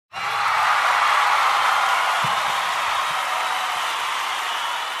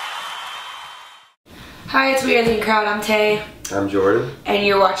Hi, it's We Are the Crowd. I'm Tay. I'm Jordan. And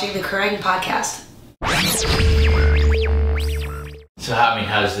you're watching the Kerrang podcast. So,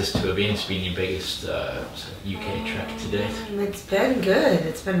 how's this tour been? It's been your biggest UK trek to date? It's been good.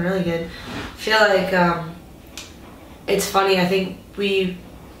 It's been really good. I feel like it's funny. I think we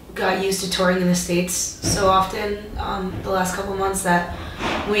got used to touring in the States so often the last couple months that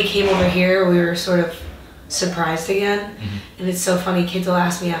when we came over here, we were sort of surprised again. And it's so funny, kids will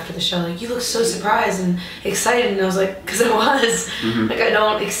ask me after the show, like, you look so surprised and excited, and I was like, because I was. Like, I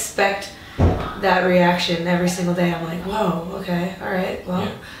don't expect that reaction every single day. I'm like, whoa, okay, all right, well,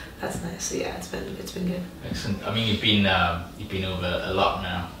 that's nice. So yeah, it's been good. Excellent. I mean, you've been over a lot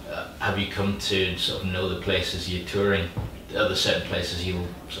now. Have you come to sort of know the places you're touring? Are there certain places you'll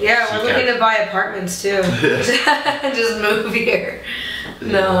we're looking to buy apartments too. Just move here.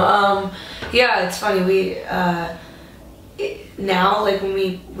 No, yeah, it's funny. We now, like, when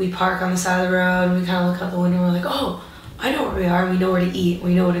we park on the side of the road and we kind of look out the window, we're like, oh, I know where we are. We know where to eat.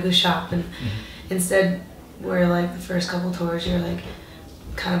 We know where to go shop. And instead, where like the first couple tours, you're like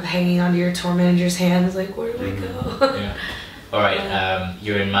kind of hanging onto your tour manager's hands, like, where do we go? Yeah. All right.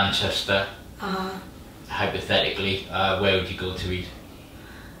 You're in Manchester. Hypothetically, where would you go to eat?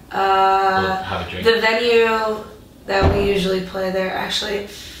 Or have a drink? The venue that we usually play there actually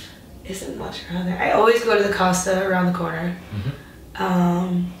isn't much around there. I always go to the Costa around the corner.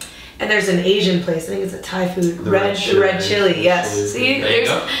 And there's an Asian place. I think it's a Thai food. Red chili. Yes. See, there you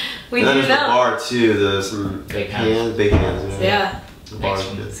go. We do there's know. the bar too. There's some big hands. Yeah. The bar's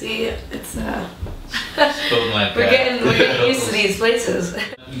good. See, it's Like, we're getting used to these places.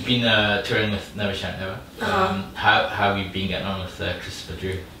 You've been touring with Never Shout Never. How have you been getting on with Christopher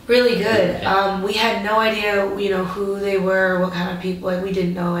Drew? Really good. We had no idea, who they were, what kind of people. Like, we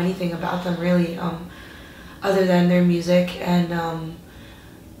didn't know anything about them really, other than their music. And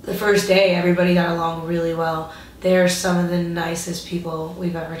the first day, everybody got along really well. They're some of the nicest people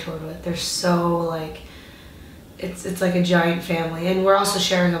we've ever toured with. They're so, like, it's like a giant family. And we're also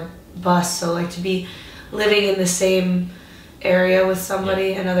sharing a bus, so like to be living in the same area with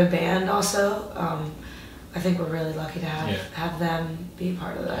somebody, another band also, I think we're really lucky to have them be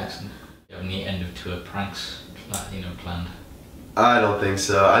part of that. Excellent. Do you have any end of tour pranks planned? I don't think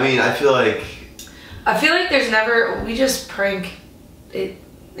so. I mean, I feel like there's never, we just prank it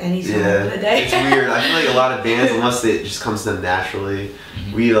any time of the day. It's weird. I feel like a lot of bands, unless it just comes to them naturally,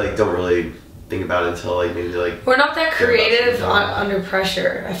 we like don't really think about it until like maybe like we're not that creative under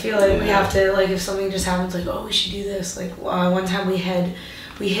pressure. I feel like we have to, like, if something just happens, like, oh, we should do this. Like, one time we hid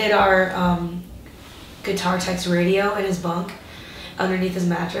our guitar tech's radio in his bunk underneath his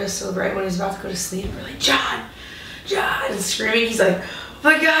mattress, so right when he was about to go to sleep, we're like, John, and screaming. He's like, oh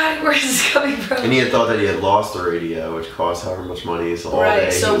my god, where is this coming from? And he had thought that he had lost the radio, which cost however much money, so all day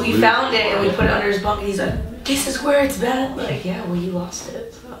so we found it and we put it under his bunk, and he's like, this is where it's been. Like, yeah, well, you lost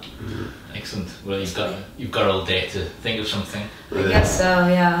it, so. Excellent. Well, you've got all day to think of something. I guess so,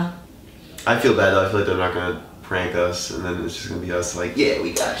 yeah. I feel bad though. I feel like they're not gonna prank us, and then it's just gonna be us like, yeah,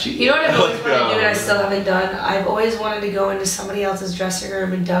 we got you. You know what I've always wanted to do and I still haven't done? I've always wanted to go into somebody else's dressing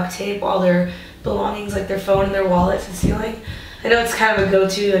room and duct tape all their belongings, like their phone and their wallet, to the ceiling. I know it's kind of a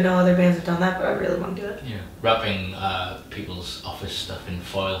go-to. I know other bands have done that, but I really want to do it. Yeah, wrapping people's office stuff in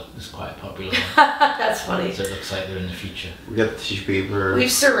foil is quite popular. That's funny. So it looks like they're in the future. We got the tissue paper. We've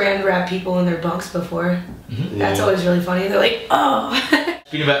saran wrapped people in their bunks before. That's always really funny. They're like, oh.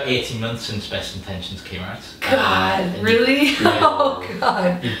 It's been about 18 months since Best Intentions came out. God, really? Oh,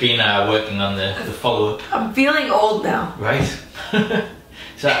 God. You've been working on the follow-up. I'm feeling old now. Right.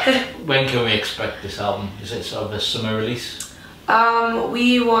 So when can we expect this album? Is it sort of a summer release?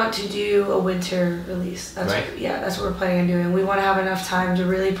 We want to do a winter release. That's right. That's what we're planning on doing. We want to have enough time to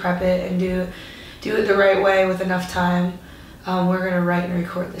really prep it and do it the right way with enough time. We're gonna write and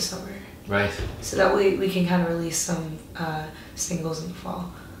record this summer. Right. So that we can kind of release some singles in the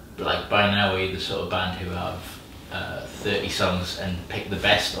fall. Like, by now, are you the sort of band who have 30 songs and pick the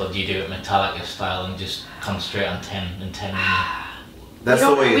best, or do you do it Metallica style and just concentrate on 10 and 10 minutes? That's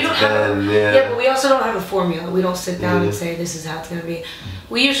the way it's been, yeah, but we also don't have a formula. We don't sit down and say, this is how it's going to be.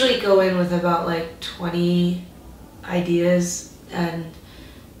 We usually go in with about like 20 ideas and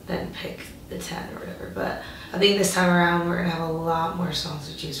then pick the 10 or whatever. But I think this time around we're going to have a lot more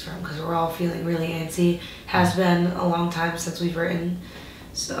songs to choose from because we're all feeling really antsy. Has been a long time since we've written.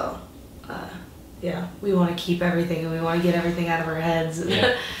 So, yeah, we want to keep everything and we want to get everything out of our heads.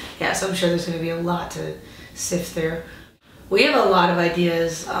 Yeah, so I'm sure there's going to be a lot to sift through. We have a lot of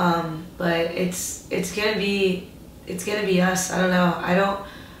ideas, but it's gonna be us. I don't know.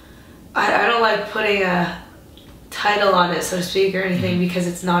 I don't like putting a title on it, so to speak, or anything, because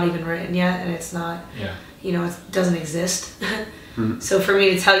it's not even written yet, and it's not, you know, it doesn't exist. So for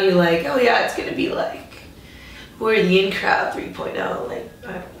me to tell you, like, oh yeah, it's gonna be like, we're the in crowd 3.0, like,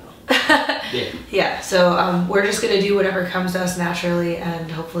 I don't know. Yeah, so we're just gonna do whatever comes to us naturally,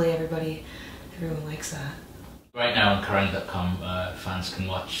 and hopefully everyone likes that. Right now on Kerrang.com, fans can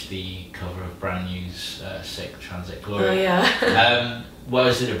watch the cover of Brand New's Sick Transit Glory. Oh yeah. What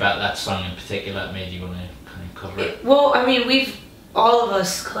was it about that song in particular that made you want to kind of cover it? Well, I mean, all of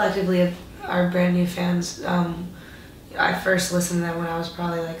us collectively are Brand New fans. I first listened to them when I was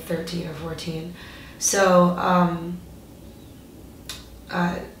probably like 13 or 14. So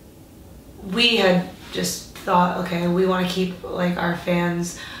we had just thought, okay, we want to keep like our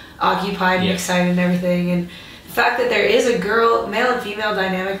fans occupied and excited and everything. And the fact that there is a male and female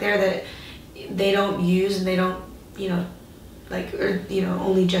dynamic there that they don't use, and they don't, you know, like, or, you know,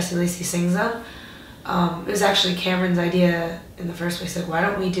 only Jessie Lacey sings them. It was actually Cameron's idea in the first place. Like, why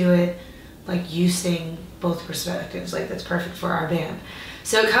don't we do it like you sing both perspectives? Like, that's perfect for our band.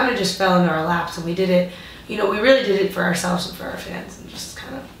 So it kind of just fell into our laps, and we did it, you know, we really did it for ourselves and for our fans, and just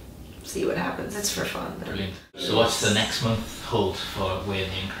kind of see what happens. It's for fun. Brilliant. So what's the next month hold for We're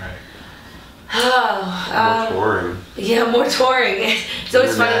the In Crowd? More touring. Yeah, more touring. So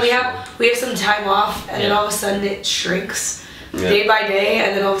it's funny, we have some time off, and then all of a sudden it shrinks day by day,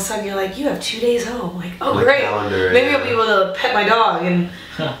 and then all of a sudden you're like, you have 2 days home. Like, oh my great, calendar, maybe I'll be able to pet my dog, and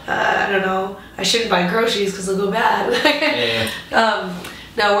I don't know, I shouldn't buy groceries because they'll go bad.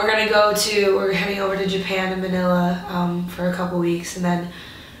 No, we're heading over to Japan and Manila for a couple weeks, and then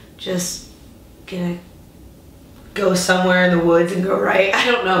just gonna go somewhere in the woods and go write. I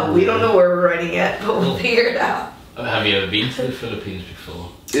don't know. We don't know where we're writing yet, but we'll figure it out. Have you ever been to the Philippines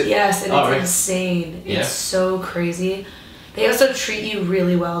before? Yes, and it's insane. It's so crazy. They also treat you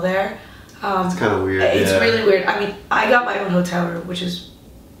really well there. It's kind of weird. It's really weird. I mean, I got my own hotel room, which is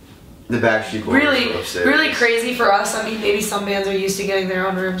the backstreet boys really crazy for us. I mean, maybe some bands are used to getting their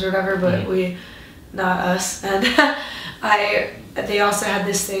own rooms or whatever, but not us. And they also had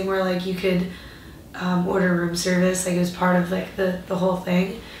this thing where like you could order room service. Like, it was part of like the whole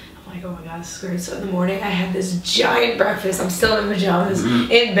thing. I'm like, oh my god, this is great. So in the morning I had this giant breakfast. I'm still in pajamas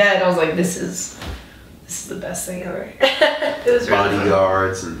in bed. I was like, this is the best thing ever. It was really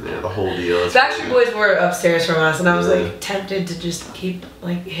bodyguards and the whole deal. Backstreet Boys were upstairs from us, and I was like tempted to just keep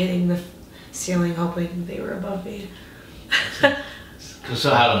like hitting the ceiling, hoping they were above me.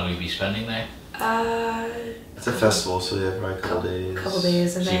 So how long will you be spending there? It's a festival, so yeah, probably a couple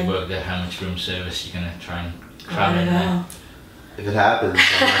days. And then you worked out how much room service you're gonna try and cram in there. If it happens,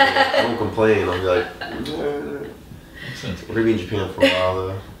 I won't complain. I'll be like, excellent. We're gonna be in Japan for a while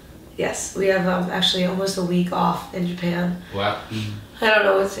though. Yes, we have actually almost a week off in Japan. Wow. I don't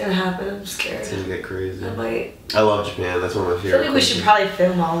know what's gonna happen. I'm scared. It's gonna get crazy. I love Japan. That's one of my favorite. I feel like we should probably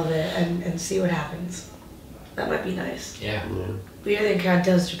film all of it and see what happens. That might be nice. Yeah. We are the crowd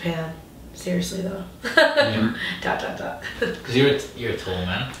does Japan. Seriously though. Because you're a tall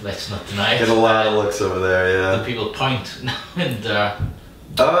man. Let's not deny it. Get a lot of looks over there, The people point and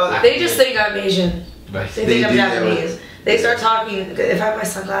they just think I'm Asian. Right. They think I'm Japanese. They start talking. If I have my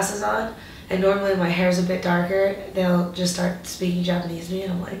sunglasses on, and normally my hair's a bit darker, they'll just start speaking Japanese to me,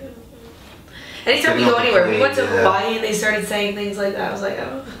 and I'm like, anytime we go anywhere, we went to Hawaii and they started saying things like that. I was like,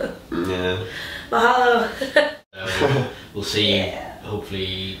 oh, yeah, mahalo. We'll see you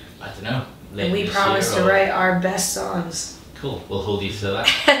hopefully, I don't know. And we promise to write our best songs. Cool. We'll hold you to that.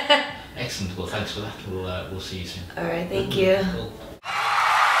 Excellent. Well, thanks for that. We'll see you soon. All right. Thank you. Cool.